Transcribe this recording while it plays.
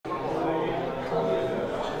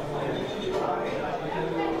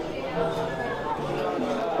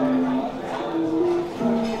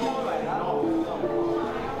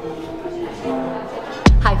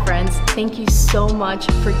Thank you so much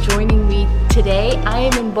for joining me today. I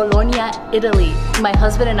am in Bologna, Italy. My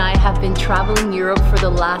husband and I have been traveling Europe for the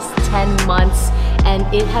last 10 months and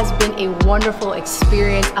it has been a wonderful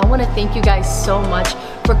experience. I want to thank you guys so much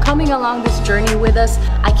for coming along this journey with us.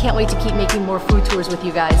 I can't wait to keep making more food tours with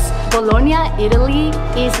you guys. Bologna, Italy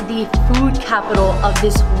is the food capital of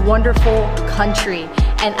this wonderful country.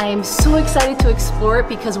 And I am so excited to explore it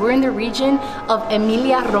because we're in the region of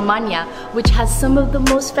Emilia Romagna, which has some of the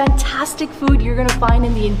most fantastic food you're gonna find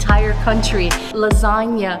in the entire country.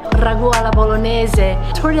 Lasagna, ragu alla bolognese,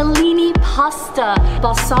 tortellini pasta,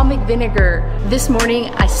 balsamic vinegar. This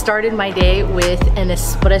morning I started my day with an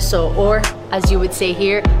espresso, or as you would say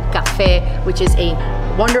here, cafe, which is a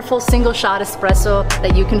wonderful single shot espresso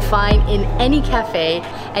that you can find in any cafe,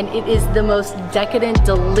 and it is the most decadent,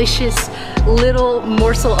 delicious little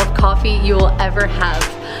morsel of coffee you will ever have.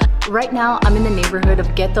 Right now, I'm in the neighborhood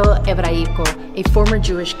of Ghetto Ebraico, a former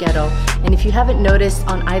Jewish ghetto. And if you haven't noticed,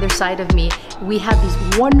 on either side of me, we have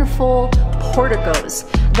these wonderful porticos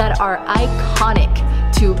that are iconic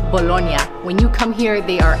to Bologna. When you come here,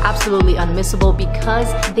 they are absolutely unmissable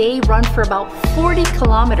because they run for about 40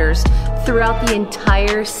 kilometers throughout the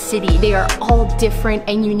entire city. They are all different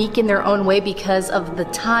and unique in their own way because of the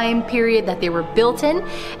time period that they were built in,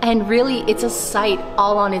 and really it's a sight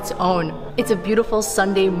all on its own. It's a beautiful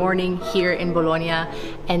Sunday morning here in Bologna,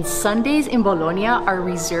 and Sundays in Bologna are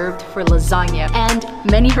reserved for lasagna, and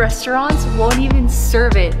many restaurants won't even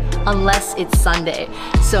serve it unless it's Sunday.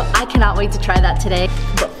 So I cannot wait to try that today.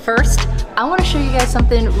 But first, I want to show you guys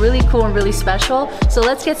something really cool and really special. So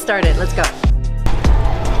let's get started. Let's go.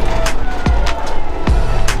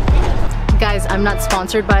 Guys, I'm not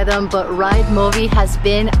sponsored by them, but Ride Movi has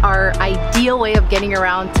been our ideal way of getting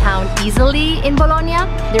around town easily in Bologna.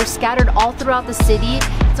 They're scattered all throughout the city.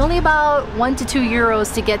 It's only about 1 to 2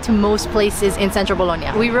 euros to get to most places in central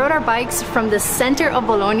Bologna. We rode our bikes from the center of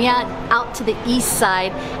Bologna out to the east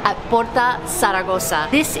side at Porta Saragossa.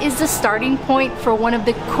 This is the starting point for one of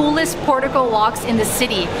the coolest portico walks in the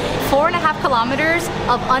city. 4.5 kilometers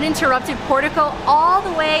of uninterrupted portico all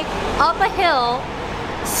the way up a hill,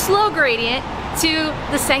 slow gradient, to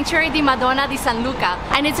the Sanctuary di Madonna di San Luca.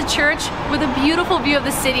 And it's a church with a beautiful view of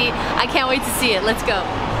the city. I can't wait to see it. Let's go.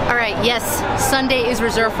 All right, yes, Sunday is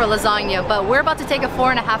reserved for lasagna, but we're about to take a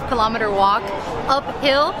 4.5 kilometer walk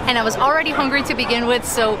uphill, and I was already hungry to begin with,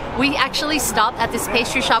 so we actually stopped at this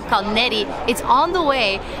pastry shop called Neri. It's on the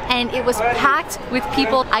way, and it was packed with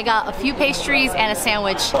people. I got a few pastries and a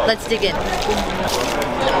sandwich. Let's dig in.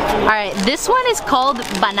 All right, this one is called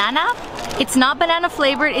banana. It's not banana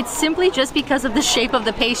flavored, it's simply just because of the shape of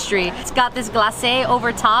the pastry. It's got this glacé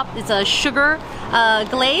over top. It's a sugar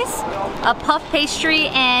glaze, a puff pastry,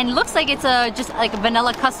 and looks like it's just like a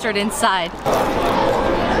vanilla custard inside.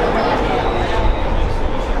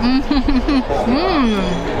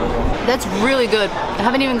 That's really good. I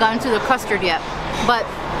haven't even gotten to the custard yet, but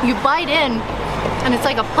you bite in and it's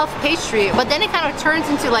like a puff pastry, but then it kind of turns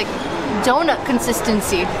into like donut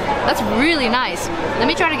consistency. That's really nice. Let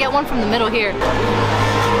me try to get one from the middle here.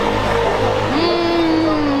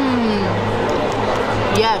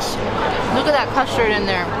 Yes, look at that custard in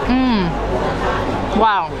there.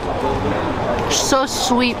 Wow, so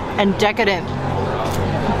sweet and decadent.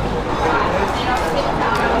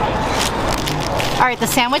 All right, the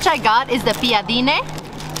sandwich I got is the piadine,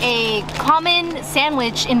 a common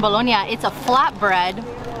sandwich in Bologna. It's a flatbread,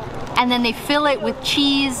 and then they fill it with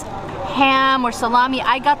cheese, ham, or salami.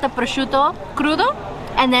 I got the prosciutto crudo,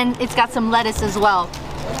 and then it's got some lettuce as well.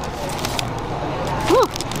 Whew.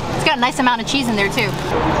 It's got a nice amount of cheese in there too.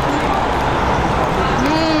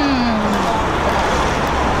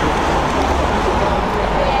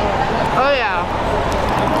 Oh yeah,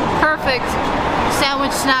 perfect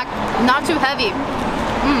sandwich snack, not too heavy.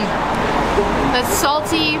 The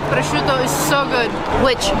salty prosciutto is so good.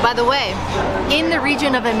 Which, by the way, in the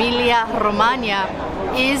region of Emilia Romagna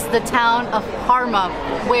is the town of Parma,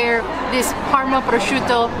 where this Parma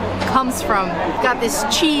prosciutto comes from. Got this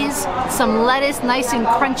cheese, some lettuce, nice and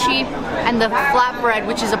crunchy, and the flatbread,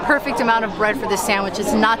 which is a perfect amount of bread for this sandwich.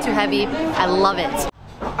 It's not too heavy. I love it.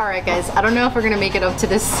 All right, guys, I don't know if we're gonna make it up to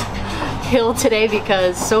this hill today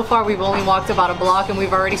because so far we've only walked about a block and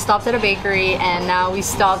we've already stopped at a bakery, and now we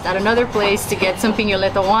stopped at another place to get some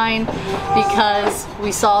Pignoletto wine because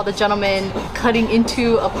we saw the gentleman cutting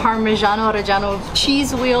into a Parmigiano Reggiano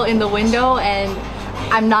cheese wheel in the window, and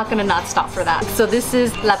I'm not gonna not stop for that. So this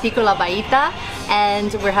is La Piccola Baita,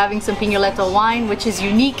 and we're having some Pignoletto wine, which is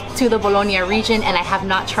unique to the Bologna region, and I have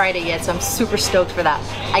not tried it yet, so I'm super stoked for that.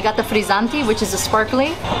 I got the Frizzanti, which is a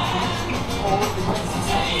sparkling.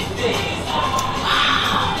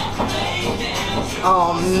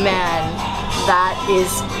 Oh man, that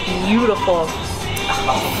is beautiful.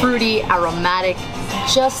 Fruity, aromatic,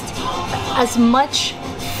 just as much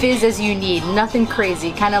fizz as you need, nothing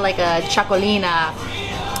crazy, kind of like a chacolina,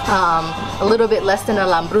 a little bit less than a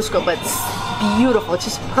lambrusco, but it's beautiful, it's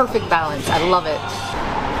just perfect balance. I love it.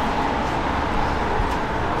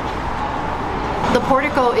 The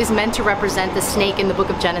portico is meant to represent the snake in the book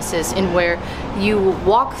of Genesis, in where you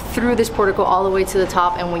walk through this portico all the way to the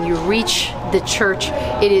top, and when you reach the church,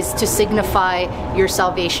 it is to signify your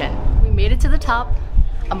salvation. We made it to the top.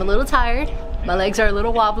 I'm a little tired. My legs are a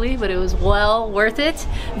little wobbly, but it was well worth it.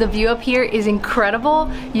 The view up here is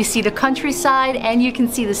incredible. You see the countryside and you can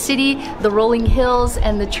see the city, the rolling hills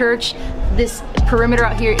and the church. This perimeter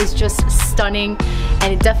out here is just stunning,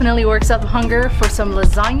 and it definitely works up hunger for some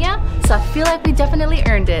lasagna. So I feel like we definitely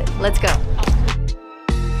earned it. Let's go.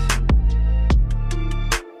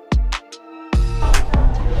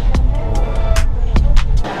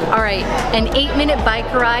 Alright, an 8-minute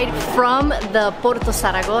bike ride from the Porto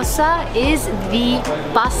Saragossa is the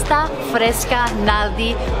Pasta Fresca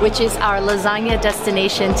Naldi, which is our lasagna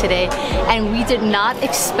destination today. And we did not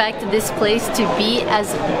expect this place to be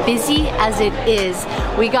as busy as it is.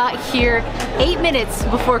 We got here 8 minutes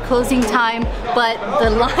before closing time, but the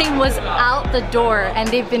line was out the door, and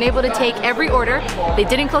they've been able to take every order. They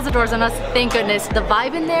didn't close the doors on us, thank goodness. The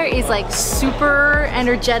vibe in there is like super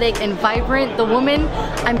energetic and vibrant. The woman,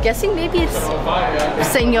 I'm guessing maybe it's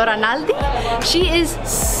Señora Naldi. She is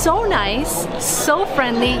so nice, so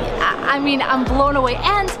friendly. I mean, I'm blown away.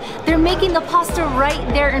 And they're making the pasta right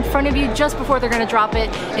there in front of you just before they're gonna drop it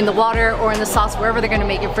in the water or in the sauce, wherever they're gonna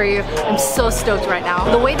make it for you. I'm so stoked right now.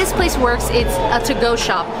 The way this place works, it's a to-go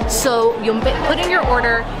shop. So you'll put in your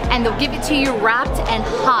order and they'll give it to you wrapped and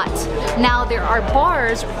hot. Now there are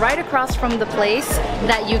bars right across from the place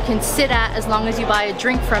that you can sit at as long as you buy a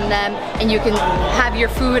drink from them, and you can have your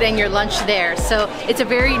food and your lunch there. So it's a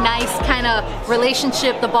very nice kind of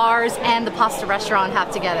relationship the bars and the pasta restaurant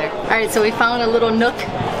have together. All right, so we found a little nook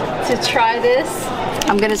to try this.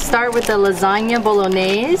 I'm gonna start with the lasagna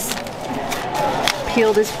bolognese.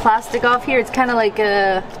 Peel this plastic off here. It's kind of like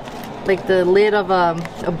the lid of a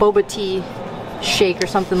boba tea shake or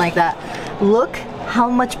something like that. Look how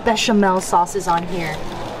much bechamel sauce is on here.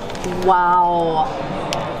 Wow.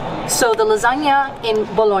 So the lasagna in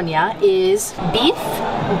Bologna is beef,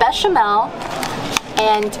 bechamel,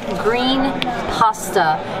 and green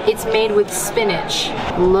pasta. It's made with spinach.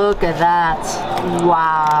 Look at that.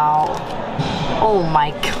 Wow. Oh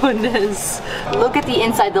my goodness. Look at the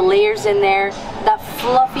inside, the layers in there. That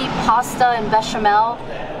fluffy pasta and bechamel.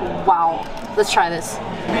 Wow. Let's try this.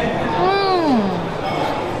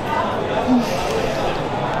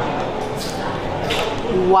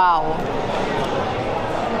 Wow.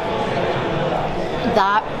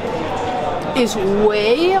 That is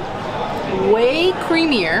way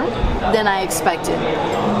creamier than I expected.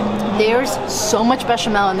 There's so much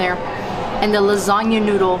bechamel in there, and the lasagna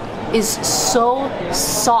noodle is so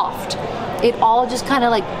soft. It all just kind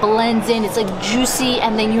of like blends in. It's like juicy,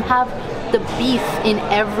 and then you have the beef in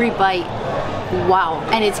every bite. Wow.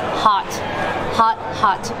 And it's hot,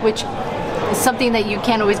 which is something that you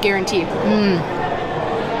can't always guarantee.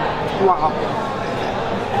 Wow.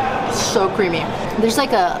 So creamy. There's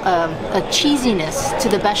like a cheesiness to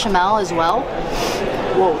the bechamel as well.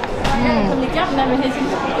 Whoa.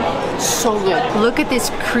 So good. Look at this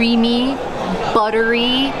creamy,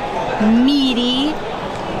 buttery, meaty,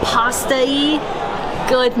 pasta-y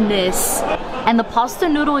goodness. And the pasta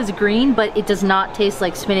noodle is green, but it does not taste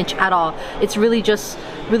like spinach at all. It's really just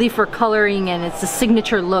for coloring, and it's the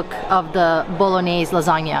signature look of the Bolognese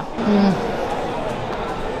lasagna.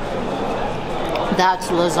 That's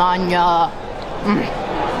lasagna.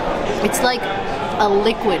 It's like a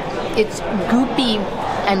liquid. It's goopy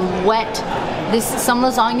and wet. Some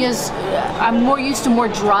lasagnas, I'm more used to more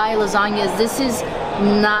dry lasagnas. This is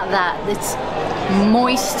not that. It's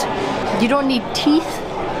moist. You don't need teeth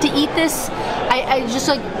to eat this. I just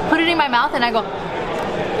like put it in my mouth and I go,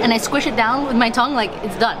 and I squish it down with my tongue, like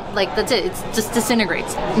it's done. Like that's it. It just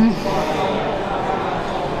disintegrates.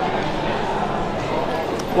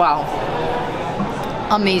 Wow.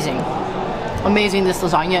 Amazing. Amazing, this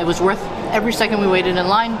lasagna. It was worth every second we waited in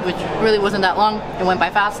line, which really wasn't that long. It went by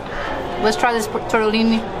fast. Let's try this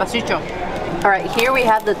tortellini pasticcio. All right, here we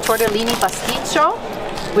have the tortellini pasticcio,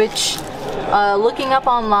 which looking up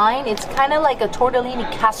online, it's kind of like a tortellini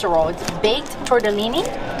casserole. It's baked tortellini,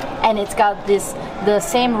 and it's got the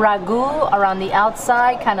same ragu around the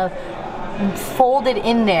outside, kind of folded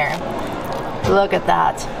in there. Look at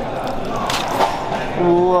that.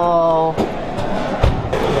 Whoa.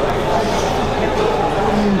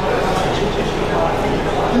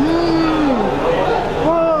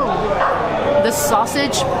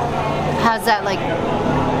 sausage has that like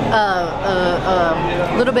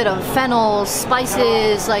little bit of fennel,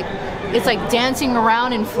 spices, like it's like dancing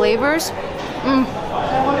around in flavors.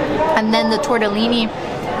 And then the tortellini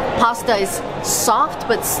pasta is soft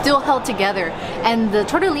but still held together. And the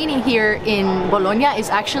tortellini here in Bologna is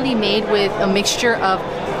actually made with a mixture of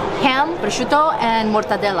ham, prosciutto, and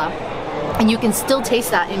mortadella. And you can still taste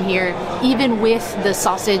that in here, even with the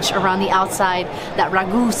sausage around the outside, that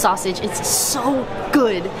ragu sausage. It's so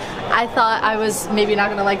good. I thought I was maybe not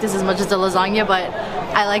gonna like this as much as the lasagna, but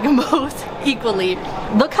I like them both equally.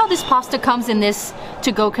 Look how this pasta comes in this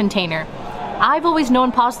to-go container. I've always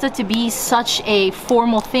known pasta to be such a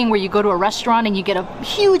formal thing where you go to a restaurant and you get a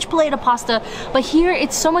huge plate of pasta, but here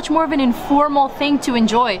it's so much more of an informal thing to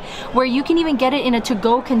enjoy, where you can even get it in a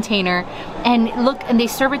to-go container and look, and they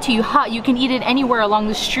serve it to you hot. You can eat it anywhere along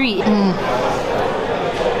the street.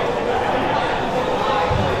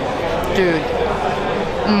 Dude.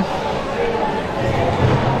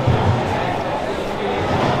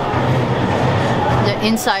 The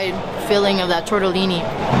inside filling of that tortellini.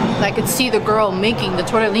 I could see the girl making the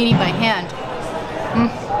tortellini by hand.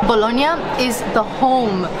 Bologna is the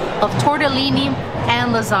home of tortellini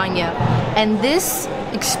and lasagna. And this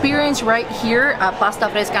experience right here at Pasta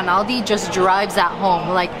Fresca and Aldi just drives that home.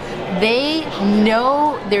 Like, they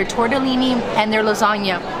know their tortellini and their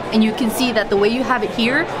lasagna. And you can see that the way you have it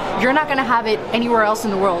here, you're not gonna have it anywhere else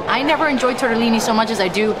in the world. I never enjoyed tortellini so much as I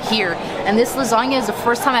do here. And this lasagna is the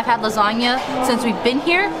first time I've had lasagna since we've been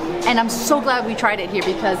here. And I'm so glad we tried it here,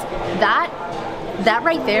 because that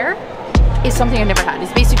right there is something I never had.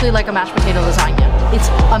 It's basically like a mashed potato lasagna. It's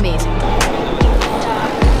amazing.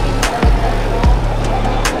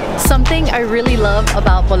 Something I really love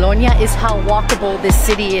about Bologna is how walkable this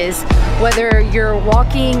city is. Whether you're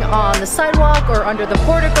walking on the sidewalk or under the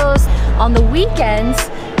porticos, on the weekends,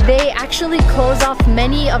 they actually close off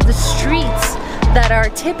many of the streets that are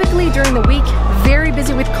typically during the week very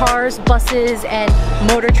busy with cars, buses, and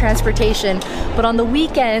motor transportation. But on the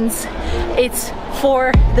weekends, it's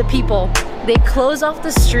for the people. They close off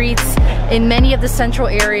the streets in many of the central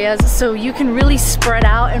areas, so you can really spread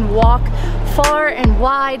out and walk far and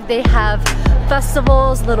wide. They have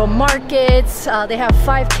festivals, little markets, they have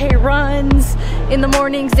 5K runs in the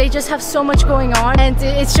mornings. They just have so much going on, and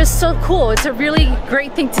it's just so cool. It's a really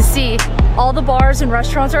great thing to see. All the bars and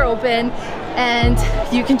restaurants are open, and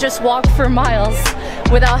you can just walk for miles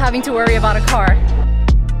without having to worry about a car.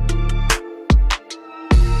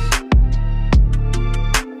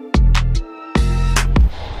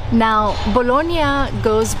 Now, Bologna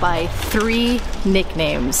goes by 3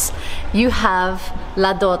 nicknames. You have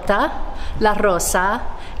La Dotta, La Rosa,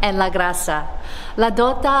 and La Grassa. La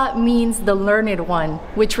Dotta means the learned one,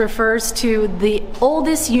 which refers to the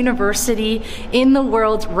oldest university in the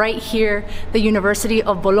world right here, the University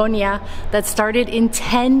of Bologna, that started in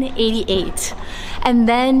 1088. And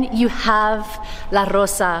then you have La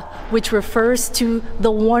Rosa, which refers to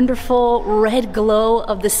the wonderful red glow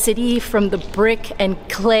of the city from the brick and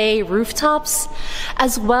clay rooftops,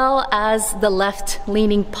 as well as the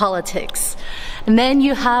left-leaning politics. And then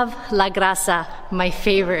you have La Grassa, my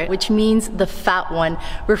favorite, which means the fat one,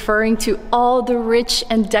 referring to all the rich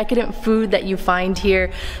and decadent food that you find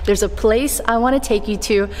here. There's a place I want to take you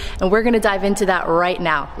to, and we're going to dive into that right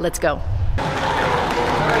now. Let's go.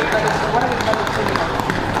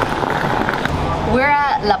 We're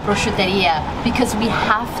at La Prosciutteria because we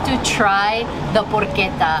have to try the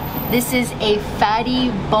porchetta. This is a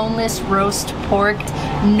fatty, boneless roast pork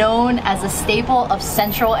known as a staple of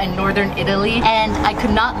central and northern Italy, and I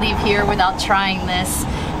could not leave here without trying this.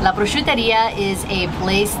 La Prosciutteria is a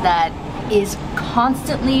place that is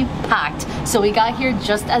constantly packed. So we got here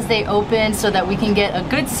just as they opened so that we can get a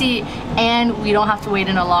good seat and we don't have to wait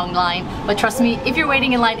in a long line. But trust me, if you're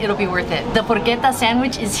waiting in line, it'll be worth it. The porchetta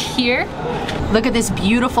sandwich is here. Look at this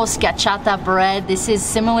beautiful schiacciata bread. This is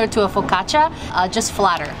similar to a focaccia, just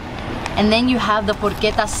flatter. And then you have the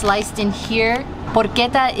porchetta sliced in here.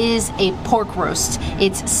 Porchetta is a pork roast.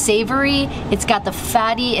 It's savory, it's got the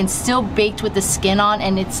fatty and still baked with the skin on,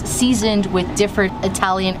 and it's seasoned with different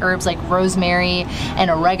Italian herbs like rosemary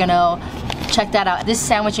and oregano. Check that out. This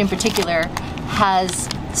sandwich in particular has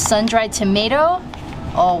sun-dried tomato.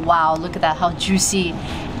 Oh wow, look at that, how juicy.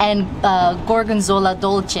 And gorgonzola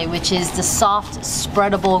dolce, which is the soft,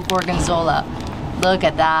 spreadable gorgonzola. Look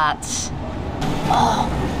at that.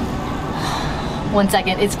 Oh. One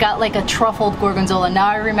second, it's got like a truffled gorgonzola. Now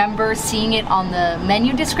I remember seeing it on the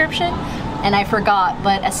menu description and I forgot,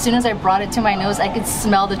 but as soon as I brought it to my nose, I could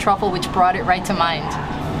smell the truffle, which brought it right to mind.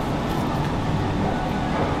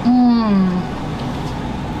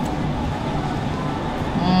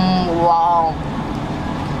 Wow.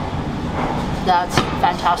 That's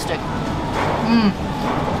fantastic.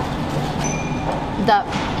 That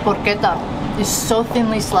porchetta is so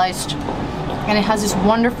thinly sliced, and it has this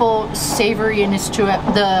wonderful savoriness to it.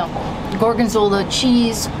 The gorgonzola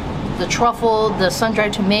cheese, the truffle, the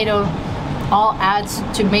sun-dried tomato, all adds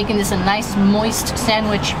to making this a nice moist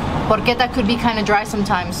sandwich. Porchetta could be kind of dry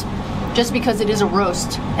sometimes, just because it is a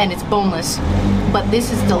roast and it's boneless, but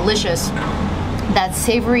this is delicious. That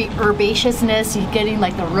savory herbaceousness, you're getting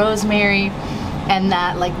like the rosemary and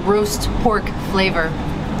that like roast pork flavor.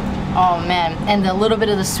 Oh man, and a little bit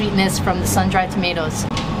of the sweetness from the sun-dried tomatoes.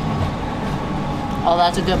 Oh,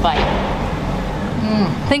 that's a good bite.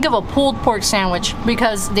 Think of a pulled pork sandwich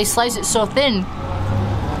because they slice it so thin,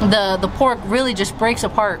 the pork really just breaks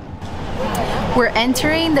apart. We're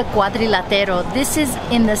entering the Quadrilatero. This is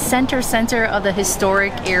in the center of the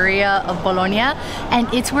historic area of Bologna, and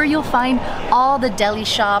it's where you'll find all the deli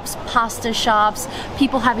shops, pasta shops,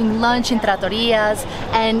 people having lunch in trattorias,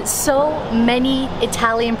 and so many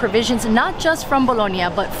Italian provisions, not just from Bologna,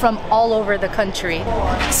 but from all over the country.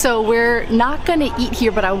 So we're not gonna eat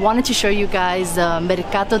here, but I wanted to show you guys the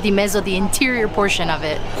Mercato di Mezzo, the interior portion of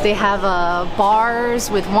it. They have bars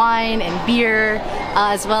with wine and beer,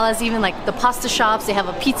 as well as even like the pasta shops. They have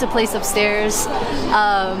a pizza place upstairs.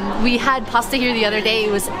 We had pasta here the other day.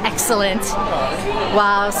 It was excellent.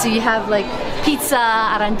 Wow, so you have like pizza,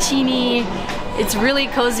 arancini. It's really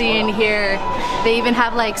cozy in here. They even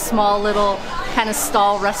have like small little kind of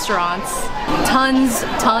stall restaurants.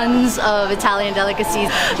 Tons of Italian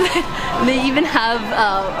delicacies. They even have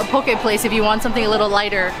a poke place if you want something a little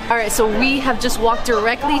lighter. All right, so we have just walked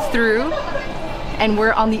directly through and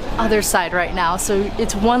we're on the other side right now. So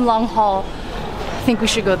it's one long hall. I think we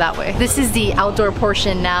should go that way. This is the outdoor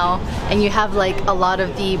portion now, and you have like a lot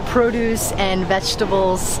of the produce and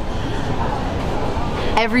vegetables.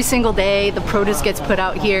 Every single day the produce gets put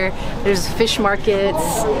out here. There's fish markets,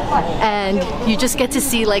 and you just get to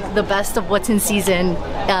see like the best of what's in season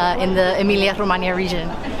in the Emilia Romagna region.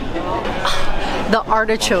 The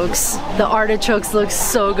artichokes look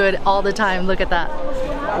so good all the time. Look at that.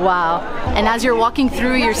 Wow. And as you're walking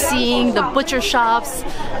through, you're seeing the butcher shops,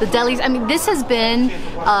 the delis. I mean, this has been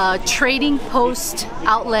a trading post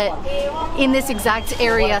outlet in this exact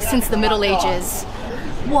area since the Middle Ages.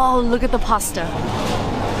 Whoa, look at the pasta.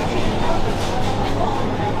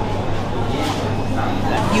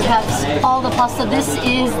 You have all the pasta. This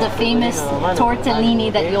is the famous tortellini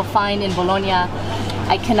that you'll find in Bologna.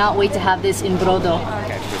 I cannot wait to have this in brodo.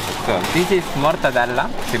 Okay, so this is Mortadella,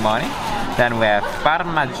 Simone. Then we have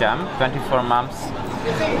Parmigiano, 24 months.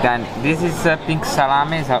 Then this is pink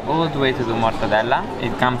salami, is all the way to the Mortadella.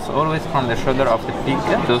 It comes always from the shoulder of the pig.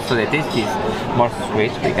 Also the taste is more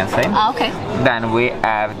sweet, we can say. Okay. Then we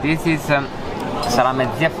have, this is salame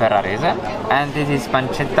zia ferrarese, and this is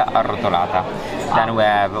pancetta arrotolata. Then we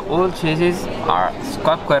have all cheeses are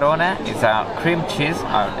squacquerone, is a cream cheese,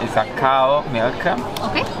 is a cow milk.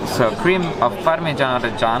 Okay. So cream of Parmigiano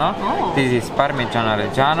Reggiano. Oh. This is Parmigiano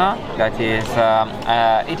Reggiano, that is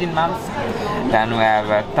 18 months. Then we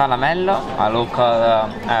have talamello, a local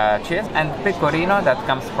cheese, and pecorino that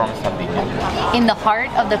comes from Sardinia. In the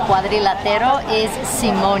heart of the Quadrilatero is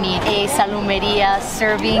Simone, a salumeria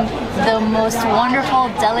serving the most wonderful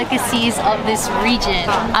delicacies of this region.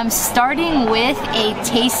 I'm starting with a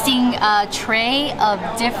tasting tray of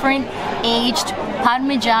different aged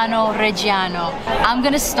Parmigiano Reggiano. I'm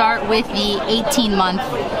gonna start with the 18-month,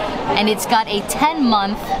 and it's got a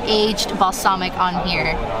 10-month aged balsamic on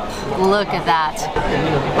here. Look at that.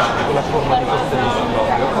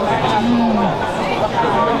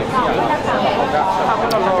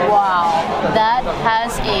 Wow, that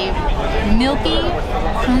has a milky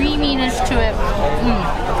creaminess to it.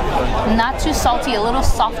 Not too salty, a little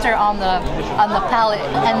softer on the palate,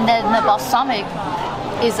 and then the balsamic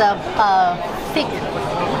is a thick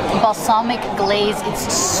balsamic glaze.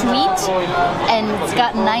 It's sweet and it's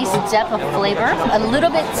got nice depth of flavor, a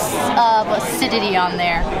little bit of acidity on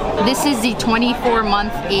there. This is the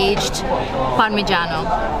 24-month aged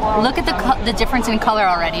Parmigiano. Look at the difference in color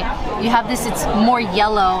already. You have this, it's more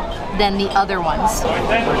yellow than the other ones.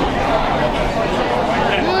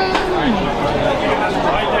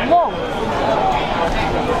 Whoa!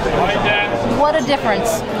 What a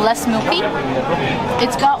difference. Less milky.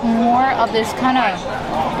 It's got more of this kind of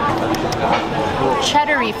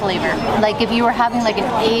cheddary flavor. Like if you were having like an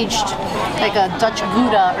aged, like a Dutch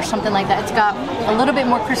Gouda or something like that. It's got a little bit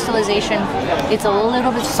more crystallization. It's a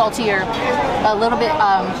little bit saltier, a little bit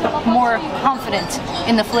more confident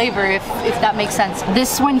in the flavor, if that makes sense.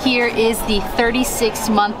 This one here is the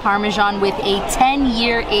 36-month Parmesan with a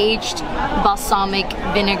 10-year aged balsamic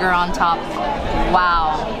vinegar on top.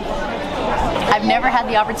 Wow. I've never had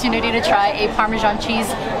the opportunity to try a Parmesan cheese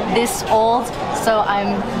this old, so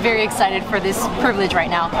I'm very excited for this privilege right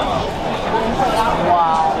now.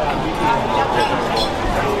 Wow.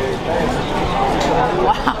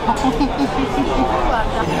 Wow.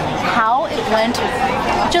 How it went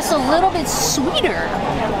just a little bit sweeter.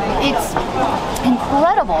 It's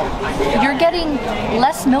incredible. You're getting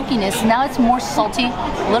less milkiness. Now it's more salty,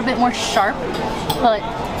 a little bit more sharp, but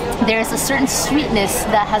there's a certain sweetness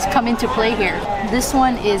that has come into play here. This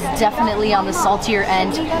one is definitely on the saltier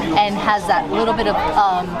end and has that little bit of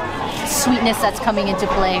sweetness that's coming into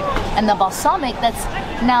play. And the balsamic that's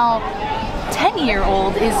now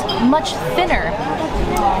 10-year-old is much thinner,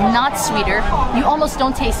 not sweeter. You almost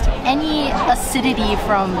don't taste any acidity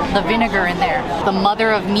from the vinegar in there. The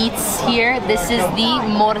mother of meats here, this is the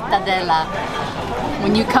Mortadella.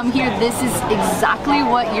 When you come here, this is exactly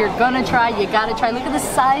what you're gonna try. You gotta try. Look at the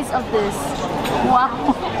size of this.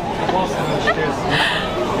 Wow.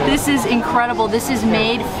 This is incredible. This is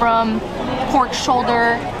made from pork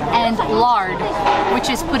shoulder and lard, which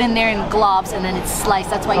is put in there in globs and then it's sliced.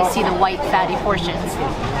 That's why you see the white fatty portions.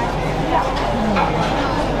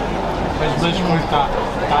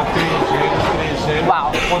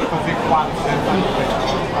 Wow.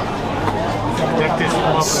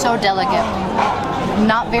 So delicate.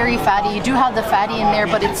 Not very fatty. You do have the fatty in there,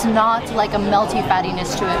 but it's not like a melty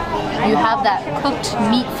fattiness to it. You have that cooked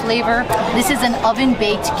meat flavor. This is an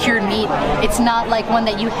oven-baked cured meat. It's not like one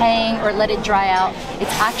that you hang or let it dry out.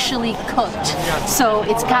 It's actually cooked. So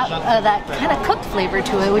it's got that kind of cooked flavor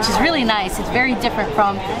to it, which is really nice. It's very different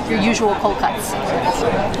from your usual cold cuts.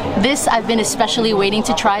 This I've been especially waiting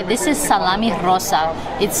to try. This is Salame Rosa.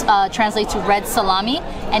 It's translates to red salami,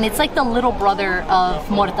 and it's like the little brother of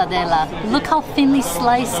Mortadella. Look how thinly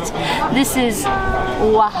sliced. This is,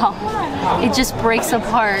 wow. It just breaks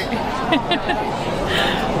apart.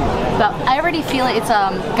 But I already feel it's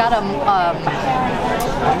got a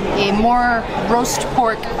more roast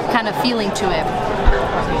pork kind of feeling to it.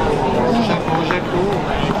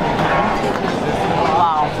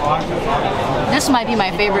 Wow. This might be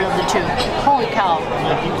my favorite of the two. Holy cow.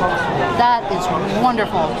 That is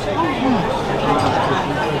wonderful.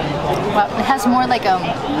 But it has more like a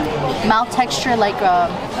mouth texture, like a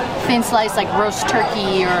thin slice, like roast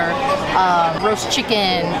turkey or roast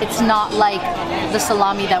chicken. It's not like the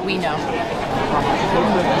salami that we know.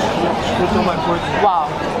 Wow,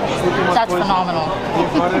 that's phenomenal.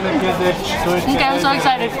 Okay, I'm so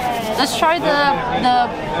excited. Let's try the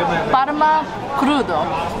Parma crudo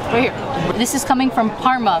right here. This is coming from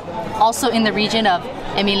Parma, also in the region of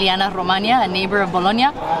Emilia Romagna, a neighbor of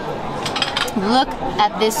Bologna. Look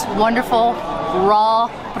at this wonderful raw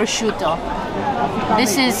prosciutto.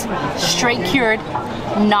 This is straight cured,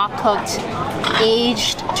 not cooked,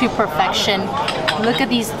 aged to perfection. Look at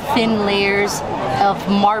these thin layers of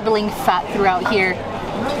marbling fat throughout here.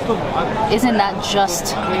 Isn't that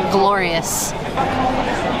just glorious?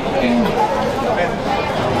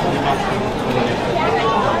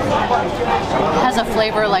 It has a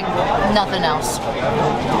flavor like nothing else.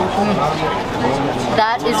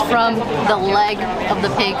 That is from the leg of the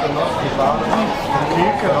pig.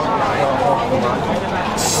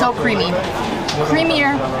 So creamy.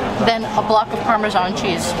 Creamier than a block of Parmesan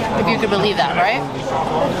cheese, if you could believe that, right?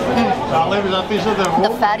 The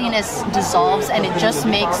fattiness dissolves and it just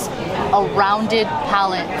makes a rounded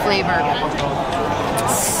palate flavor.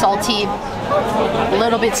 Salty, a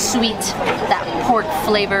little bit sweet, that pork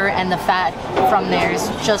flavor and the fat from there is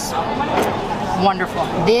just wonderful.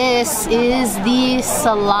 This is the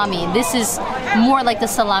salami. This is more like the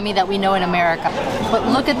salami that we know in America. But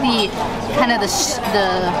look at the kind of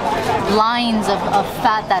the lines of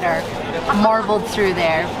fat that are marbled through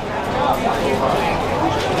there.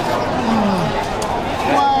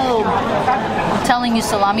 Whoa! I'm telling you,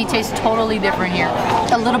 salami tastes totally different here.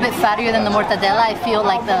 A little bit fattier than the mortadella. I feel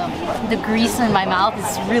like the grease in my mouth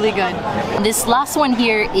is really good. This last one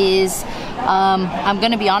here is, I'm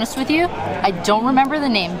gonna be honest with you, I don't remember the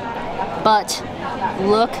name, but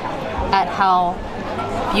look at how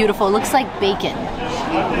beautiful. It looks like bacon.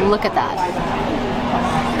 Look at that.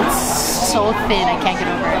 It's so thin, I can't get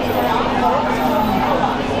over it.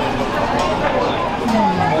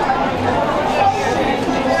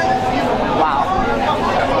 Wow.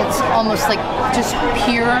 It's almost like just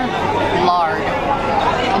pure lard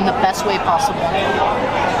in the best way possible.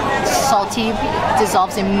 Salty,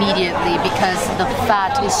 dissolves immediately because the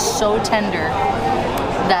fat is so tender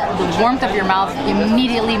that the warmth of your mouth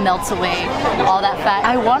immediately melts away all that fat.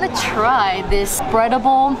 I want to try this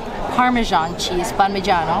spreadable Parmesan cheese,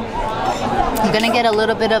 Parmigiano. I'm gonna get a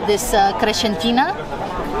little bit of this crescentina.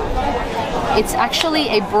 It's actually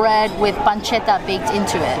a bread with pancetta baked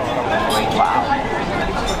into it. Wow.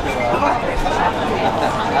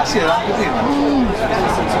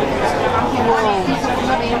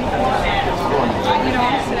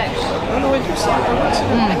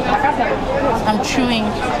 I'm chewing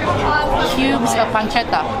cubes of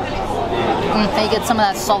pancetta. And you get some of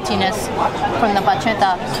that saltiness from the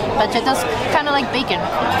pancetta. Pancetta's kind of like bacon.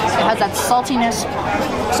 It has that saltiness.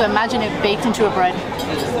 So imagine it baked into a bread.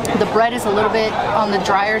 The bread is a little bit on the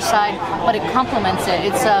drier side, but it complements it.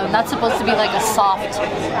 It's not supposed to be like a soft,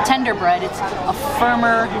 tender bread. It's a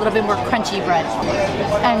firmer, a little bit more crunchy bread.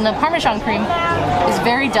 And the Parmesan cream is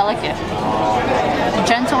very delicate.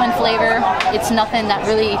 Gentle in flavor. It's nothing that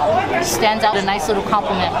really stands out. A nice little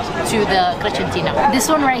compliment to the crescentina. This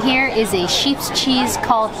one right here is a sheep's cheese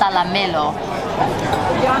called talamelo.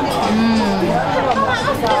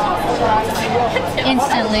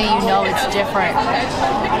 Instantly you know it's different.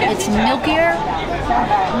 It's milkier.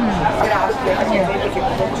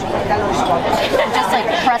 Just like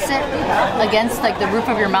press it against like the roof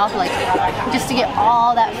of your mouth, like just to get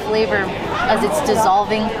all that flavor as it's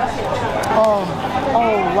dissolving. Oh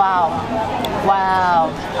wow. Wow.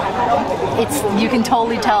 You can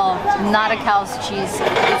totally tell, not a cow's cheese,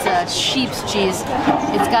 it's a sheep's cheese.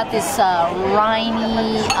 It's got this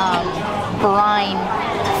briny brine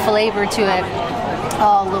flavor to it.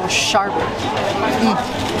 Oh, a little sharp.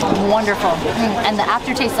 Wonderful. And the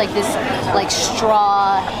aftertaste, like this, like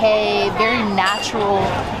straw, hay, very natural,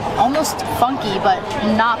 almost funky, but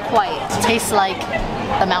not quite. It tastes like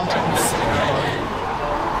the mountains.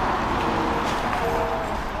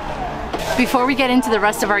 Before we get into the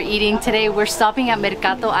rest of our eating, today we're stopping at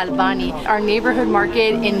Mercato Albani, our neighborhood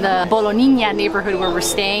market in the Bologna neighborhood where we're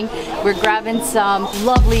staying. We're grabbing some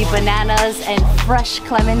lovely bananas and fresh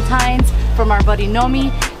clementines from our buddy Nomi,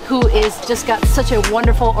 who is just got such a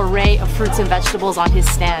wonderful array of fruits and vegetables on his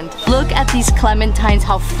stand. Look at these clementines,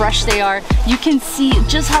 how fresh they are. You can see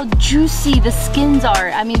just how juicy the skins are.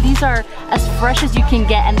 I mean, these are as fresh as you can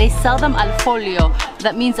get, and they sell them al folio.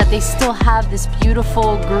 That means that they still have this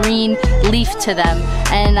beautiful green leaf to them.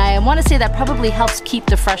 And I want to say that probably helps keep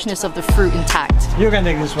the freshness of the fruit intact. You can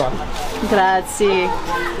take this one. Grazie.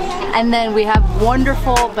 And then we have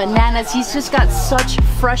wonderful bananas. He's just got such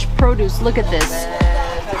fresh produce. Look at this.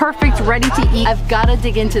 Perfect, ready to eat. I've got to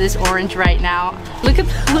dig into this orange right now. Look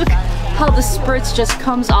how the spritz just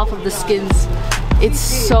comes off of the skins. It's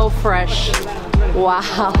so fresh.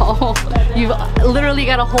 Wow. You've literally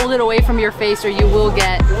got to hold it away from your face or you will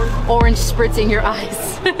get orange spritz in your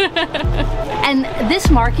eyes. And this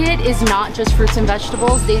market is not just fruits and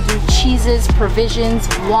vegetables. They do cheeses, provisions,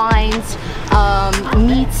 wines,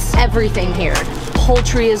 meats, everything here.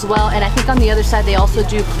 Poultry as well, and I think on the other side they also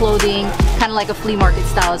do clothing, kind of like a flea market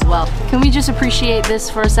style as well. Can we just appreciate this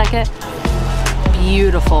for a second?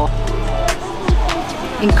 Beautiful.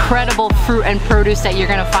 Incredible fruit and produce that you're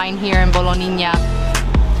gonna find here in Bologna.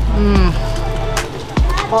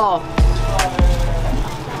 Oh,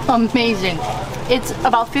 amazing. It's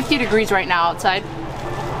about 50 degrees right now outside.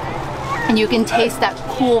 And you can taste that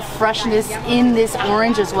cool freshness in this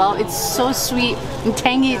orange as well. It's so sweet and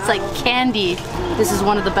tangy, it's like candy. This is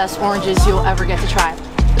one of the best oranges you'll ever get to try.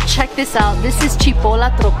 Check this out, this is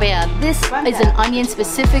cipolla tropea. This is an onion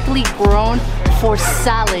specifically grown for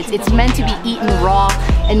salads. It's meant to be eaten raw,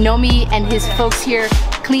 and Nomi and his folks here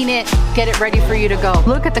clean it, get it ready for you to go.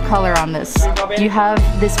 Look at the color on this. You have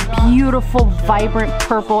this beautiful, vibrant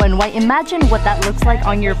purple and white. Imagine what that looks like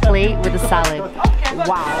on your plate with a salad.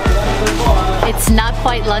 Wow. It's not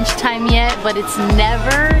quite lunchtime yet, but it's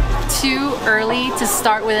never too early to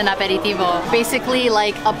start with an aperitivo. Basically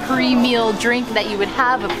like a pre-meal drink that you would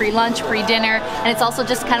have, a pre-lunch, pre-dinner, and it's also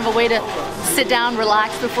just kind of a way to sit down,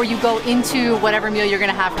 relax before you go into whatever meal you're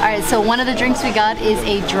gonna have. All right, so one of the drinks we got is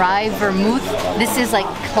a dry vermouth. This is like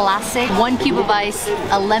classic, 1 cube of ice,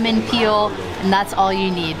 a lemon peel, and that's all you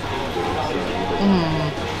need.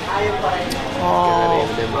 Oh,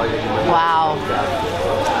 wow.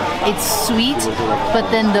 It's sweet, but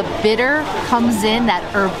then the bitter comes in, that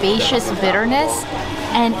herbaceous bitterness,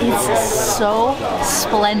 and it's so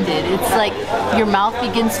splendid. It's like your mouth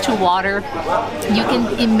begins to water. You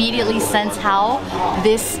can immediately sense how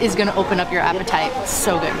this is gonna open up your appetite.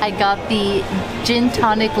 So good. I got the gin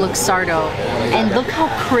tonic Luxardo, and look how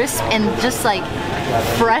crisp and just like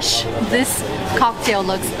fresh this cocktail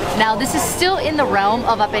looks. Now this is still in the realm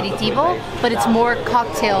of aperitivo, but it's more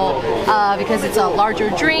cocktail because it's a larger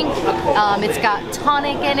drink. It's got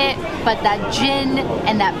tonic in it, but that gin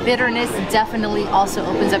and that bitterness definitely also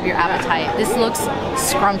opens up your appetite. This looks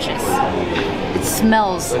scrumptious. It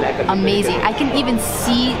smells amazing. I can even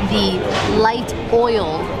see the light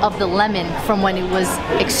oil of the lemon from when it was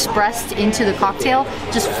expressed into the cocktail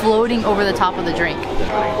just floating over the top of the drink.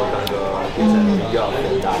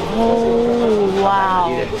 Oh wow,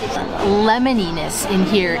 lemoniness in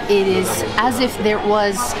here. It is as if there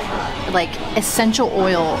was like essential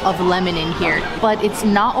oil of lemon in here, but it's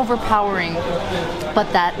not overpowering,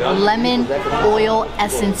 but that lemon oil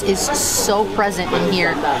essence is so present in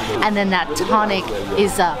here. And then that tonic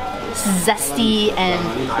is zesty and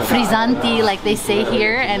frizzanti, like they say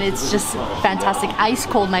here, and it's just fantastic. Ice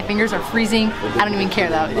cold, my fingers are freezing. I don't even care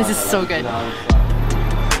though, this is so good.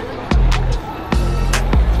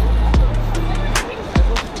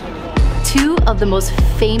 Two of the most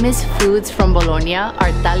famous foods from Bologna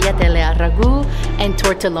are Tagliatelle al Ragu and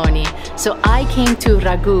Tortelloni. So I came to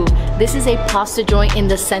Ragu. This is a pasta joint in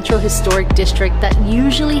the Central Historic District that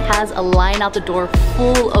usually has a line out the door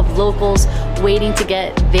full of locals waiting to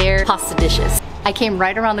get their pasta dishes. I came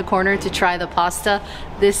right around the corner to try the pasta.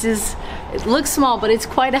 It looks small, but it's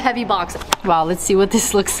quite a heavy box. Wow, let's see what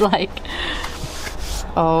this looks like.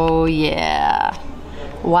 Oh yeah.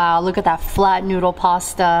 Wow, look at that flat noodle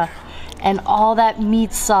pasta. And all that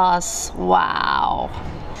meat sauce, wow.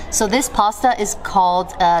 So this pasta is called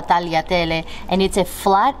tagliatelle, and it's a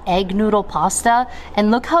flat egg noodle pasta,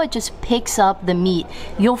 and look how it just picks up the meat.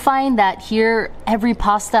 You'll find that here, every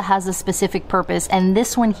pasta has a specific purpose, and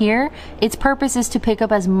this one here, its purpose is to pick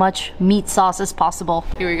up as much meat sauce as possible.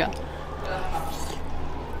 Here we go.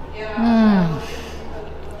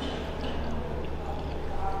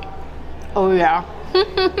 Oh yeah.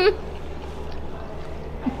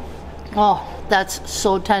 Oh, that's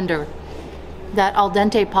so tender. That al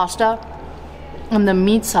dente pasta and the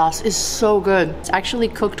meat sauce is so good. It's actually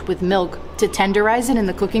cooked with milk to tenderize it in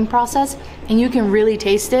the cooking process, and you can really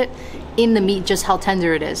taste it in the meat just how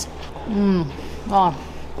tender it is. Oh,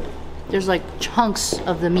 there's like chunks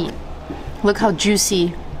of the meat. Look how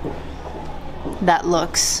juicy that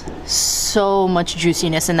looks. So much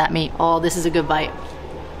juiciness in that meat. Oh, this is a good bite.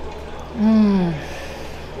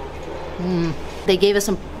 They gave us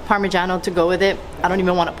some Parmigiano to go with it. I don't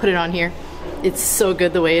even want to put it on here. It's so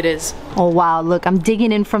good the way it is. Oh wow, look, I'm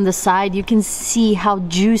digging in from the side. You can see how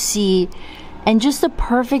juicy and just the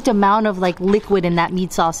perfect amount of like liquid in that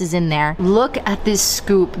meat sauce is in there. Look at this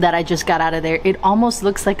scoop that I just got out of there. It almost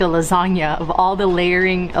looks like a lasagna of all the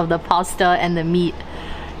layering of the pasta and the meat.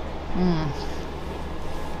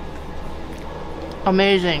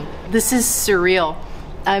 Amazing. This is surreal.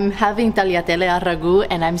 I'm having tagliatelle al ragu,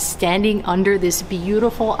 and I'm standing under this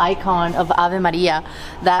beautiful icon of Ave Maria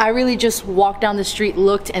that I really just walked down the street,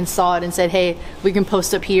 looked and saw it and said, hey, we can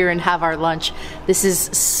post up here and have our lunch. This is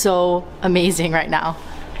so amazing right now.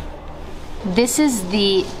 This is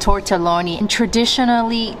the tortelloni,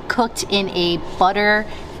 traditionally cooked in a butter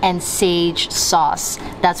and sage sauce.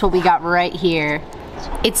 That's what we got right here.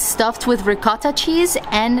 It's stuffed with ricotta cheese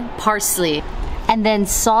and parsley, and then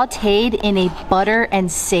sauteed in a butter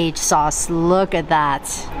and sage sauce. Look at that.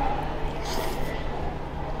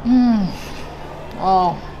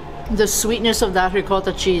 Oh, the sweetness of that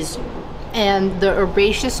ricotta cheese and the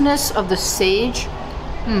herbaceousness of the sage.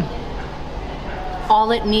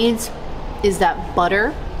 All it needs is that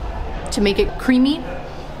butter to make it creamy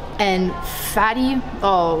and fatty.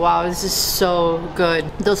 Oh wow, this is so good.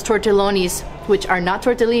 Those tortellonis, which are not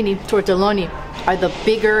tortellini, tortelloni, are the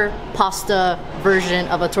bigger pasta version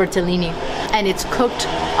of a tortellini, and it's cooked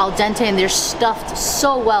al dente, and they're stuffed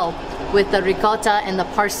so well with the ricotta and the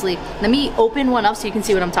parsley. Let me open one up so you can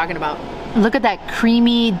see what I'm talking about. Look at that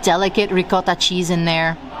creamy, delicate ricotta cheese in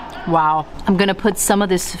there. Wow. I'm gonna put some of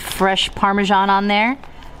this fresh Parmesan on there.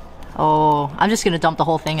 Oh, I'm just gonna dump the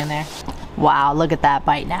whole thing in there. Wow, look at that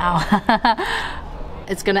bite now.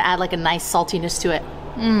 It's gonna add like a nice saltiness to it.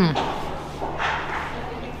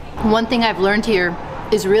 One thing I've learned here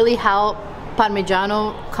is really how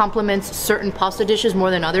Parmigiano complements certain pasta dishes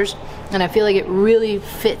more than others, and I feel like it really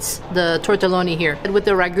fits the tortelloni here. With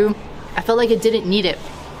the ragu, I felt like it didn't need it.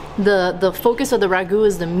 The focus of the ragu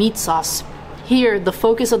is the meat sauce. Here, the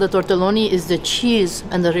focus of the tortelloni is the cheese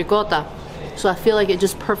and the ricotta. So I feel like it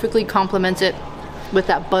just perfectly complements it with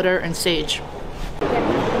that butter and sage.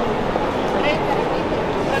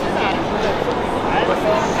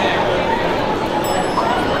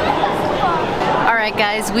 Alright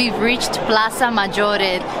guys, we've reached Plaza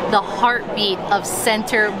Maggiore, the heartbeat of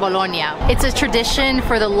center Bologna. It's a tradition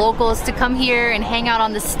for the locals to come here and hang out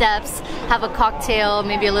on the steps, have a cocktail,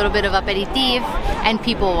 maybe a little bit of aperitif, and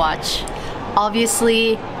people watch.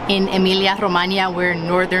 Obviously, in Emilia Romagna, we're in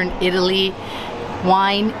northern Italy,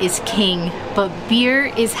 wine is king, but beer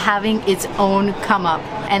is having its own come up.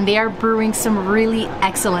 and they are brewing some really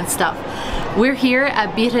excellent stuff. We're here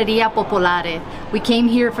at Birreria Popolare. We came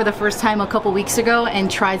here for the first time a couple weeks ago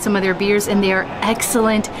and tried some of their beers, and they are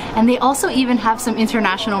excellent, and they also even have some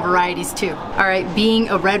international varieties too. Alright, being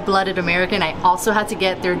a red-blooded American, I also had to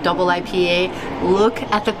get their double IPA. Look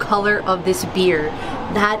at the color of this beer.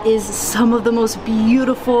 That is some of the most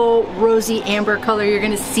beautiful rosy amber color you're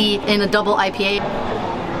gonna see in a double IPA.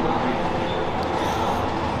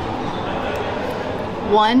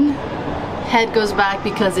 One, head goes back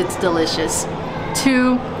because it's delicious.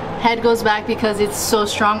 Two, head goes back because it's so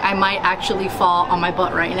strong I might actually fall on my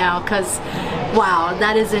butt right now, because wow,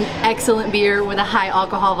 that is an excellent beer with a high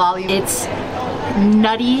alcohol volume. It's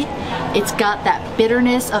nutty, it's got that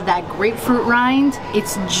bitterness of that grapefruit rind,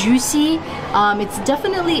 it's juicy, it's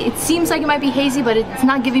definitely, it seems like it might be hazy, but it's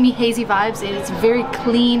not giving me hazy vibes. It's very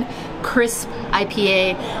clean, crisp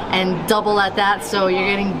IPA, and double at that, so you're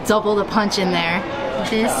getting double the punch in there.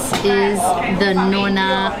 This is the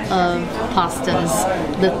nonna of pastas,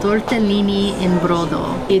 the tortellini in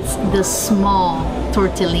brodo. It's the small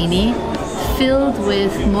tortellini filled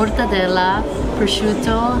with mortadella,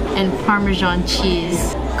 prosciutto, and Parmesan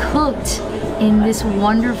cheese, cooked in this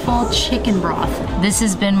wonderful chicken broth. This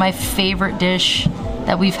has been my favorite dish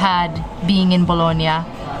that we've had being in Bologna.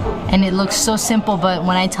 And it looks so simple, but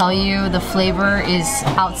when I tell you the flavor is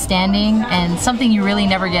outstanding and something you really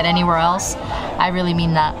never get anywhere else, I really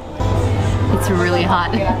mean that. It's really hot.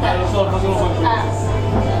 Oh,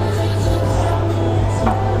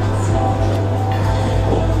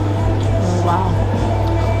 wow.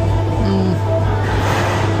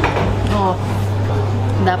 Oh,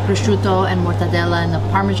 that prosciutto and mortadella and the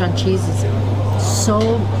Parmesan cheese is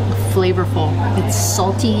so flavorful. It's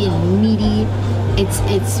salty and meaty.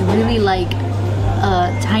 It's really like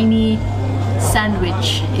a tiny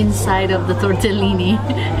sandwich inside of the tortellini.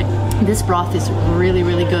 This broth is really,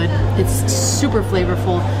 really good. It's super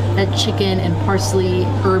flavorful. That chicken and parsley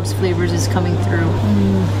herbs flavors is coming through.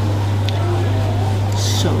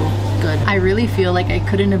 So good. I really feel like I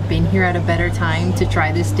couldn't have been here at a better time to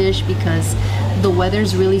try this dish, because the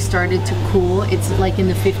weather's really started to cool. It's like in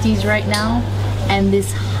the 50s right now, and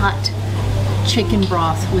this hot chicken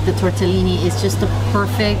broth with the tortellini is just the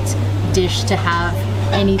perfect dish to have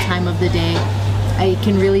any time of the day. I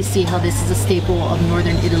can really see how this is a staple of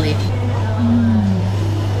northern Italy.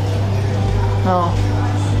 Oh,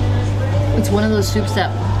 it's one of those soups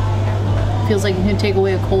that feels like it can take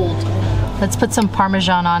away a cold. Let's put some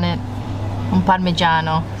Parmesan on it. Un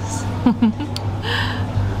Parmigiano.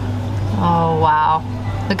 Oh wow,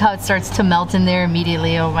 look how it starts to melt in there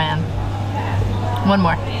immediately. Oh man. One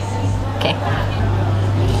more. Okay.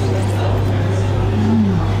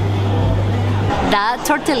 That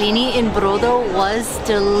tortellini in brodo was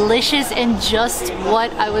delicious and just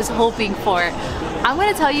what I was hoping for. I'm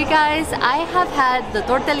gonna tell you guys, I have had the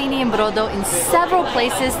tortellini in brodo in several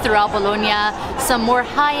places throughout Bologna, some more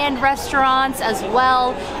high-end restaurants as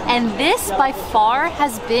well, and this by far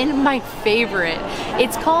has been my favorite.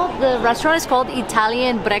 It's called, the restaurant is called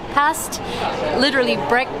Italian Breakfast, literally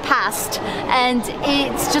breakfast, and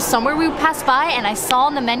it's just somewhere we passed by, and I saw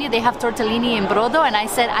on the menu they have tortellini in brodo, and I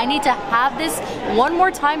said I need to have this one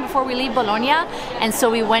more time before we leave Bologna, and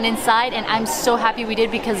so we went inside, and I'm so happy we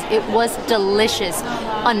did because it was delicious.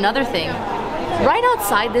 Another thing, right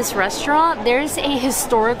outside this restaurant, there's a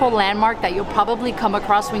historical landmark that you'll probably come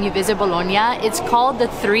across when you visit Bologna. It's called the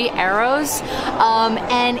Three Arrows,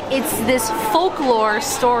 and it's this folklore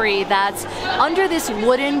story that's under this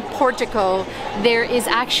wooden portico. There is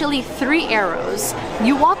actually 3 arrows.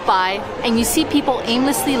 You walk by and you see people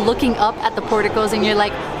aimlessly looking up at the porticos, and you're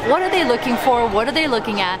like, what are they looking for? What are they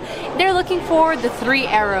looking at? They're looking for the 3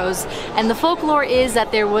 arrows. And the folklore is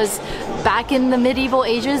that there was, back in the medieval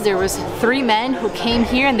ages, there was 3 men who came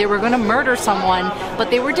here and they were going to murder someone, but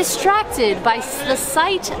they were distracted by the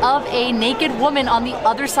sight of a naked woman on the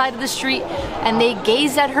other side of the street, and they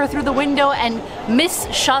gazed at her through the window and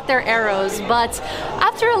misshot their arrows. But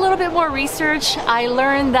after a little bit more research, I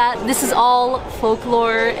learned that this is all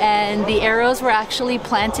folklore, and the arrows were actually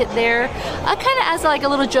planted there kind of as like a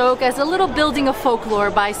little joke, as a little building of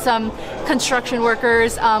folklore by some construction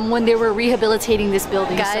workers when they were rehabilitating this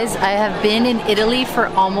building. Guys, I have been in Italy for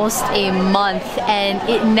almost a month, and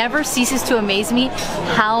it never ceases to amaze me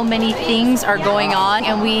how many things are going on,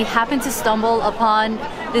 and we happened to stumble upon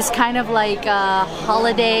this kind of like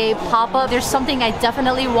holiday pop-up. There's something I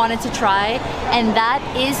definitely wanted to try, and that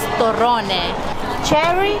is torrone.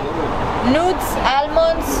 Cherry, nuts,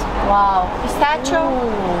 almonds, wow, pistachio.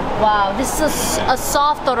 Ooh, wow, this is a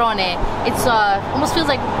soft torrone. It's almost feels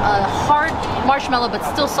like a hard marshmallow, but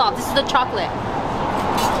still soft. This is the chocolate.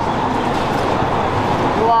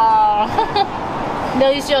 Wow.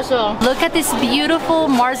 Delicioso. Look at this beautiful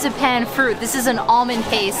marzipan fruit. This is an almond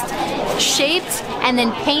paste, shaped and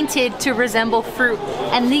then painted to resemble fruit.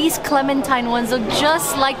 And these clementine ones look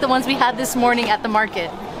just like the ones we had this morning at the market.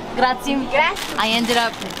 Grazie. I ended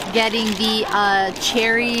up getting the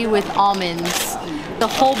cherry with almonds. The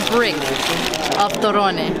whole brick of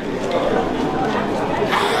torrone.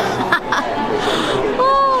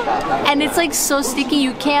 And it's like so sticky,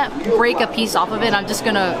 you can't break a piece off of it. I'm just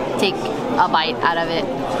gonna take a bite out of it.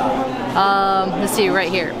 Let's see, right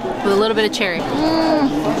here, with a little bit of cherry.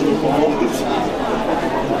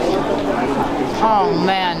 Oh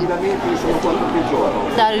man,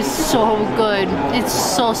 that is so good. It's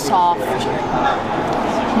so soft.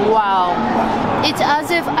 Wow. It's as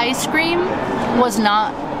if ice cream was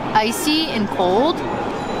not icy and cold,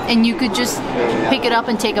 and you could just pick it up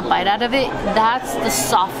and take a bite out of it. That's the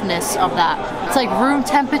softness of that. It's like room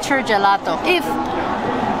temperature gelato. If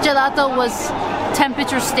gelato was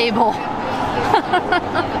temperature stable.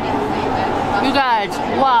 You guys,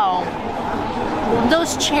 wow.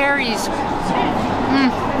 Those cherries.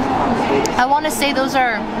 I want to say those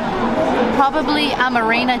are probably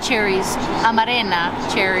Amarena cherries,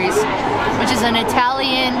 which is an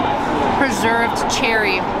Italian preserved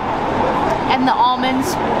cherry. And the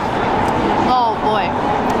almonds, oh boy.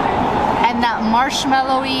 And that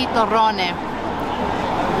marshmallowy torrone.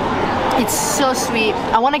 It's so sweet.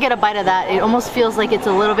 I want to get a bite of that. It almost feels like it's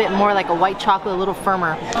a little bit more like a white chocolate, a little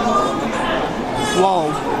firmer.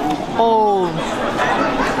 Whoa. Oh.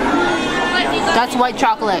 That's white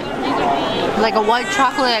chocolate. Like a white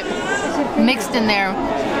chocolate mixed in there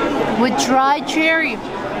with dried cherry.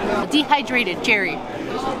 Dehydrated cherry.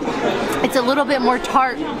 It's a little bit more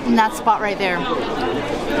tart in that spot right there.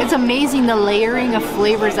 It's amazing the layering of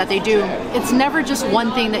flavors that they do. It's never just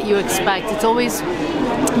one thing that you expect. It's always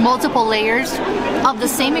multiple layers of the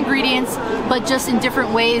same ingredients, but just in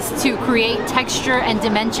different ways to create texture and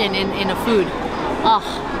dimension in a food.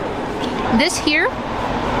 This here,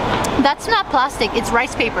 that's not plastic, it's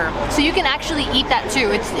rice paper. So you can actually eat that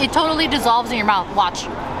too. It totally dissolves in your mouth. Watch.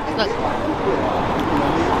 Look.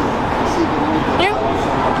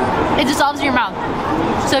 It dissolves in your mouth.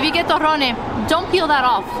 So if you get torrone, don't peel that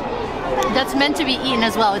off. That's meant to be eaten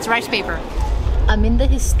as well. It's rice paper. I'm in the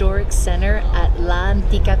historic center at La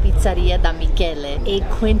Antica Pizzeria da Michele, a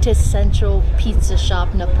quintessential pizza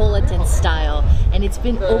shop, Neapolitan style, and it's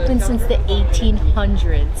been open since the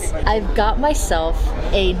 1800s. I've got myself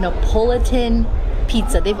a Neapolitan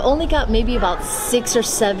pizza. They've only got maybe about 6 or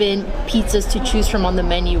 7 pizzas to choose from on the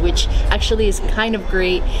menu, which actually is kind of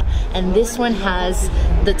great. And this one has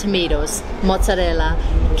the tomatoes, mozzarella,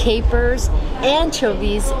 capers,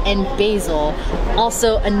 anchovies, and basil.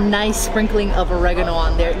 Also a nice sprinkling of oregano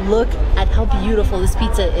on there. Look at how beautiful this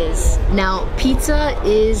pizza is. Now, pizza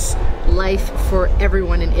is life for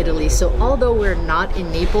everyone in Italy. So although we're not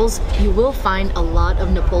in Naples, you will find a lot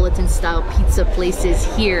of Neapolitan style pizza places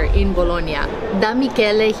here in Bologna. Da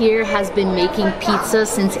Michele here has been making pizza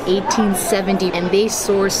since 1870, and they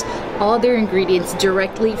source all their ingredients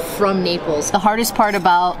directly from Naples. The hardest part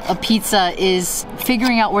about a pizza is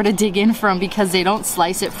figuring out where to dig in from, because they don't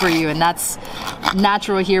slice it for you, and that's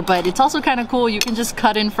natural here, but it's also kind of cool. You can just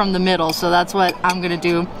cut in from the middle, so that's what I'm gonna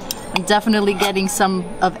do. I'm definitely getting some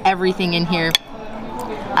of everything in here.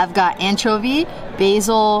 I've got anchovy,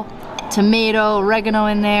 basil, tomato, oregano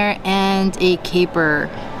in there, and a caper.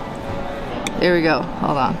 There we go.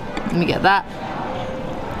 Hold on. Let me get that.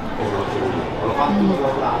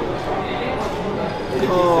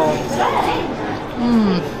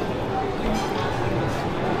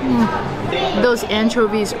 Those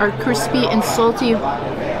anchovies are crispy and salty,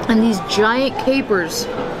 and these giant capers,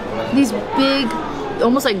 these big,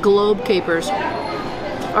 almost like globe capers,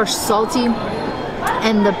 are salty,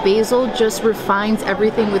 and the basil just refines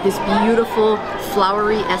everything with this beautiful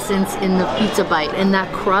flowery essence in the pizza bite. And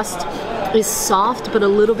that crust is soft but a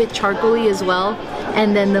little bit charcoaly as well,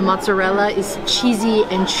 and then the mozzarella is cheesy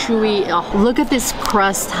and chewy. Oh, look at this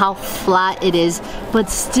crust, how flat it is, but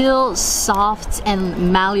still soft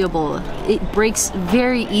and malleable. It breaks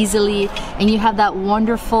very easily, and you have that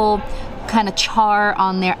wonderful kind of char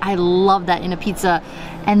on there. I love that in a pizza.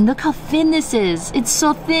 And look how thin this is. It's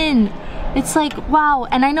so thin. It's like, wow.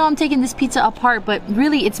 And I know I'm taking this pizza apart, but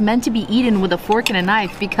really it's meant to be eaten with a fork and a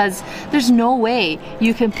knife, because there's no way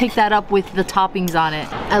you can pick that up with the toppings on it.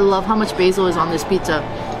 I love how much basil is on this pizza.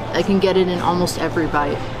 I can get it in almost every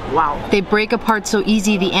bite. Wow. They break apart so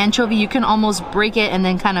easy. The anchovy, you can almost break it and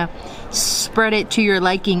then kind of spread it to your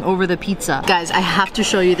liking over the pizza. Guys, I have to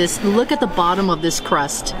show you this. Look at the bottom of this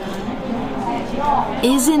crust.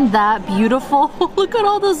 Isn't that beautiful? Look at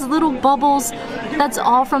all those little bubbles. That's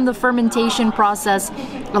all from the fermentation process.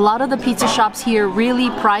 A lot of the pizza shops here really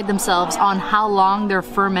pride themselves on how long they're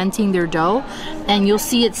fermenting their dough. And you'll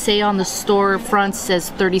see it say on the store front says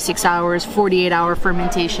 36 hours, 48-hour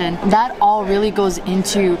fermentation. That all really goes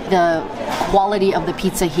into the quality of the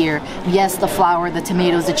pizza here. Yes, the flour, the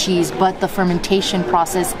tomatoes, the cheese, but the fermentation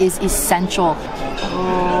process is essential.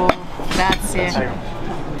 Oh, that's it.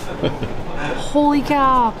 Holy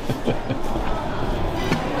cow.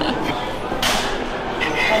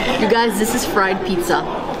 You guys, this is fried pizza.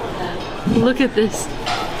 Look at this.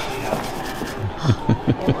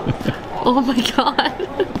 Oh my god.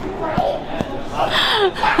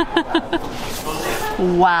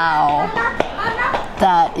 Wow.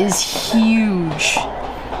 That is huge.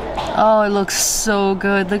 Oh, it looks so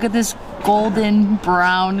good. Look at this golden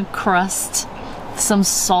brown crust. Some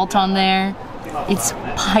salt on there. It's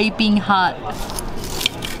piping hot.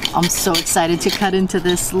 I'm so excited to cut into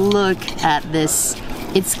this. Look at this.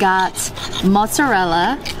 It's got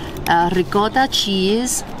mozzarella, ricotta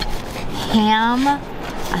cheese, ham,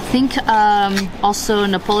 I think also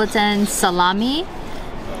Napolitan salami.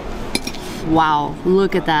 Wow,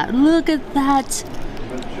 look at that. Look at that.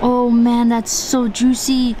 Oh man, that's so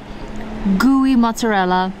juicy. Gooey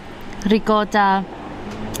mozzarella, ricotta,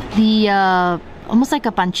 the almost like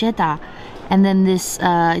a pancetta. And then this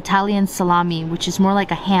Italian salami, which is more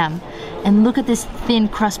like a ham. And look at this thin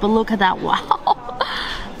crust, but look at that, wow.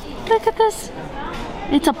 Look at this.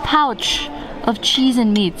 It's a pouch of cheese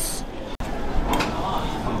and meats.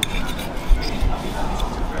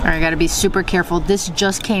 All right, I gotta be super careful. This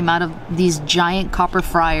just came out of these giant copper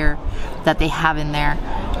fryer that they have in there.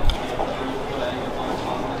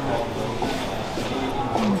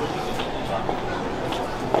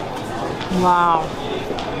 Wow.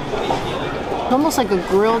 Almost like a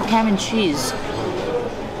grilled ham and cheese.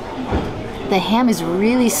 The ham is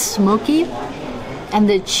really smoky and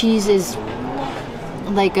the cheese is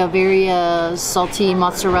like a very salty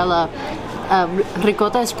mozzarella.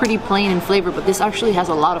 Ricotta is pretty plain in flavor, but this actually has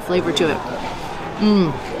a lot of flavor to it.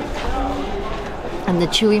 And the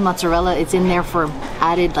chewy mozzarella, it's in there for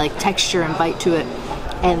added like texture and bite to it.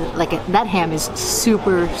 And like that ham is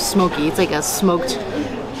super smoky. It's like a smoked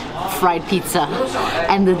fried pizza,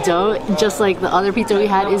 and the dough, just like the other pizza we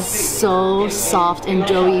had, is so soft and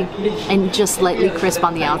doughy and just slightly crisp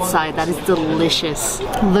on the outside. That is delicious.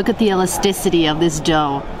 Look at the elasticity of this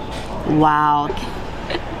dough. Wow.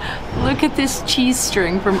 Look at this cheese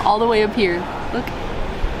string from all the way up here. Look.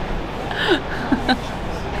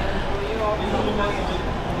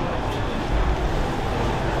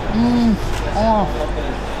 Oh.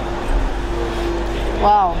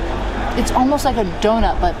 Wow. It's almost like a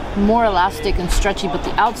donut, but more elastic and stretchy, but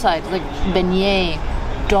the outside is like beignet,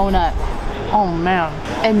 donut. Oh man.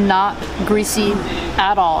 And not greasy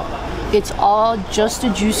at all. It's all just the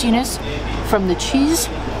juiciness from the cheese,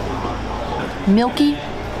 milky,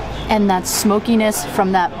 and that smokiness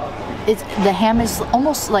from that. The ham is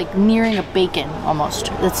almost like nearing a bacon, almost.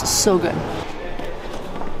 That's so good.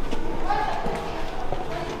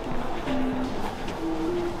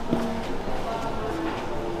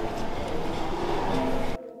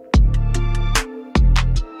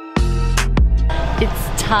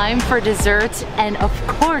 Time for dessert, and of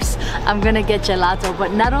course I'm gonna get gelato.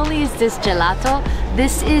 But not only is this gelato,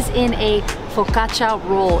 this is in a focaccia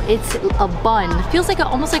roll. It's a bun. It feels like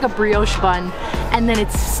almost like a brioche bun, and then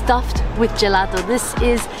it's stuffed with gelato. This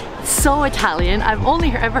is so Italian. I've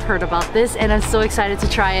only ever heard about this, and I'm so excited to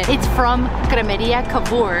try it. It's from Cremeria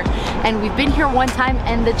Cavour, and we've been here one time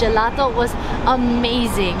and the gelato was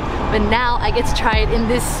amazing. But now I get to try it in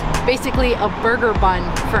this, basically a burger bun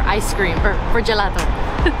for ice cream, or for gelato.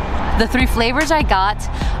 The three flavors I got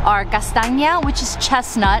are castagna, which is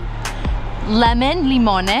chestnut, lemon,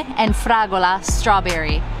 limone, and fragola,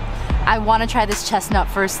 strawberry. I want to try this chestnut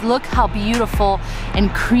first. Look how beautiful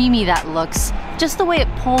and creamy that looks. Just the way it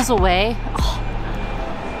pulls away.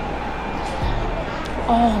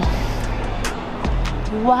 Oh.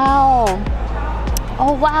 Wow.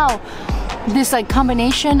 Oh wow. This like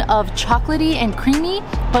combination of chocolatey and creamy,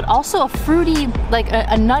 but also a fruity, like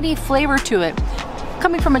a nutty flavor to it.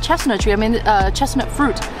 Coming from a chestnut tree, I mean chestnut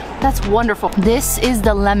fruit. That's wonderful. This is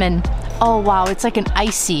the lemon. Oh wow, it's like an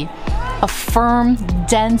icy. A firm,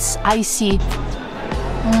 dense, icy.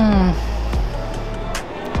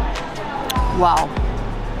 Wow.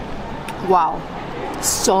 Wow.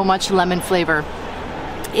 So much lemon flavor.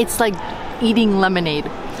 It's like eating lemonade.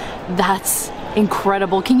 That's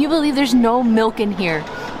incredible. Can you believe there's no milk in here?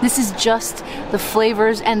 This is just the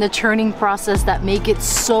flavors and the churning process that make it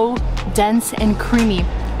so dense and creamy.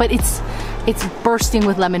 But it's It's bursting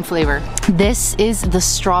with lemon flavor. This is the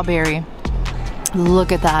strawberry.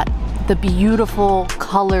 Look at that. The beautiful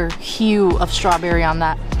color hue of strawberry on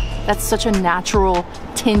that. That's such a natural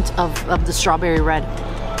tint of the strawberry red.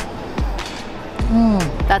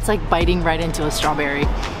 That's like biting right into a strawberry,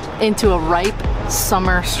 into a ripe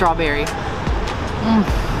summer strawberry.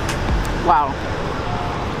 Wow,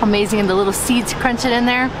 amazing. And the little seeds crunching in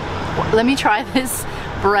there. Let me try this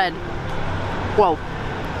bread. Whoa.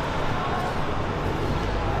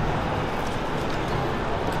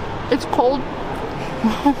 It's cold.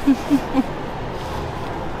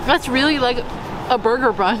 That's really like a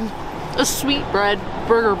burger bun, a sweet bread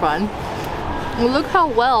burger bun. Look how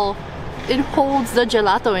well it holds the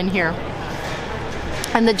gelato in here.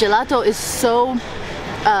 And the gelato is so,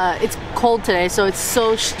 it's cold today, so it's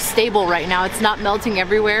so stable right now. It's not melting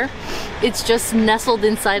everywhere. It's just nestled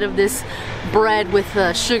inside of this bread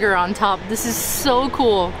with sugar on top. This is so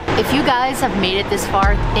cool. If you guys have made it this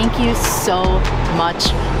far, thank you so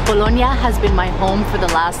much. Bologna has been my home for the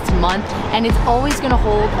last month, and it's always gonna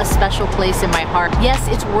hold a special place in my heart. Yes,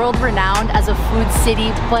 it's world renowned as a food city,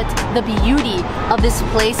 but the beauty of this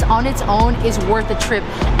place on its own is worth a trip,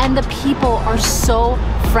 and the people are so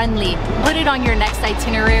friendly. Put it on your next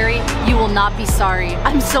itinerary, you will not be sorry.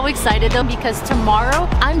 I'm so excited though, because tomorrow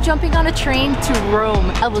I'm jumping on a train to Rome.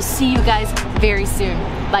 I will see you guys very soon.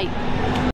 Bye.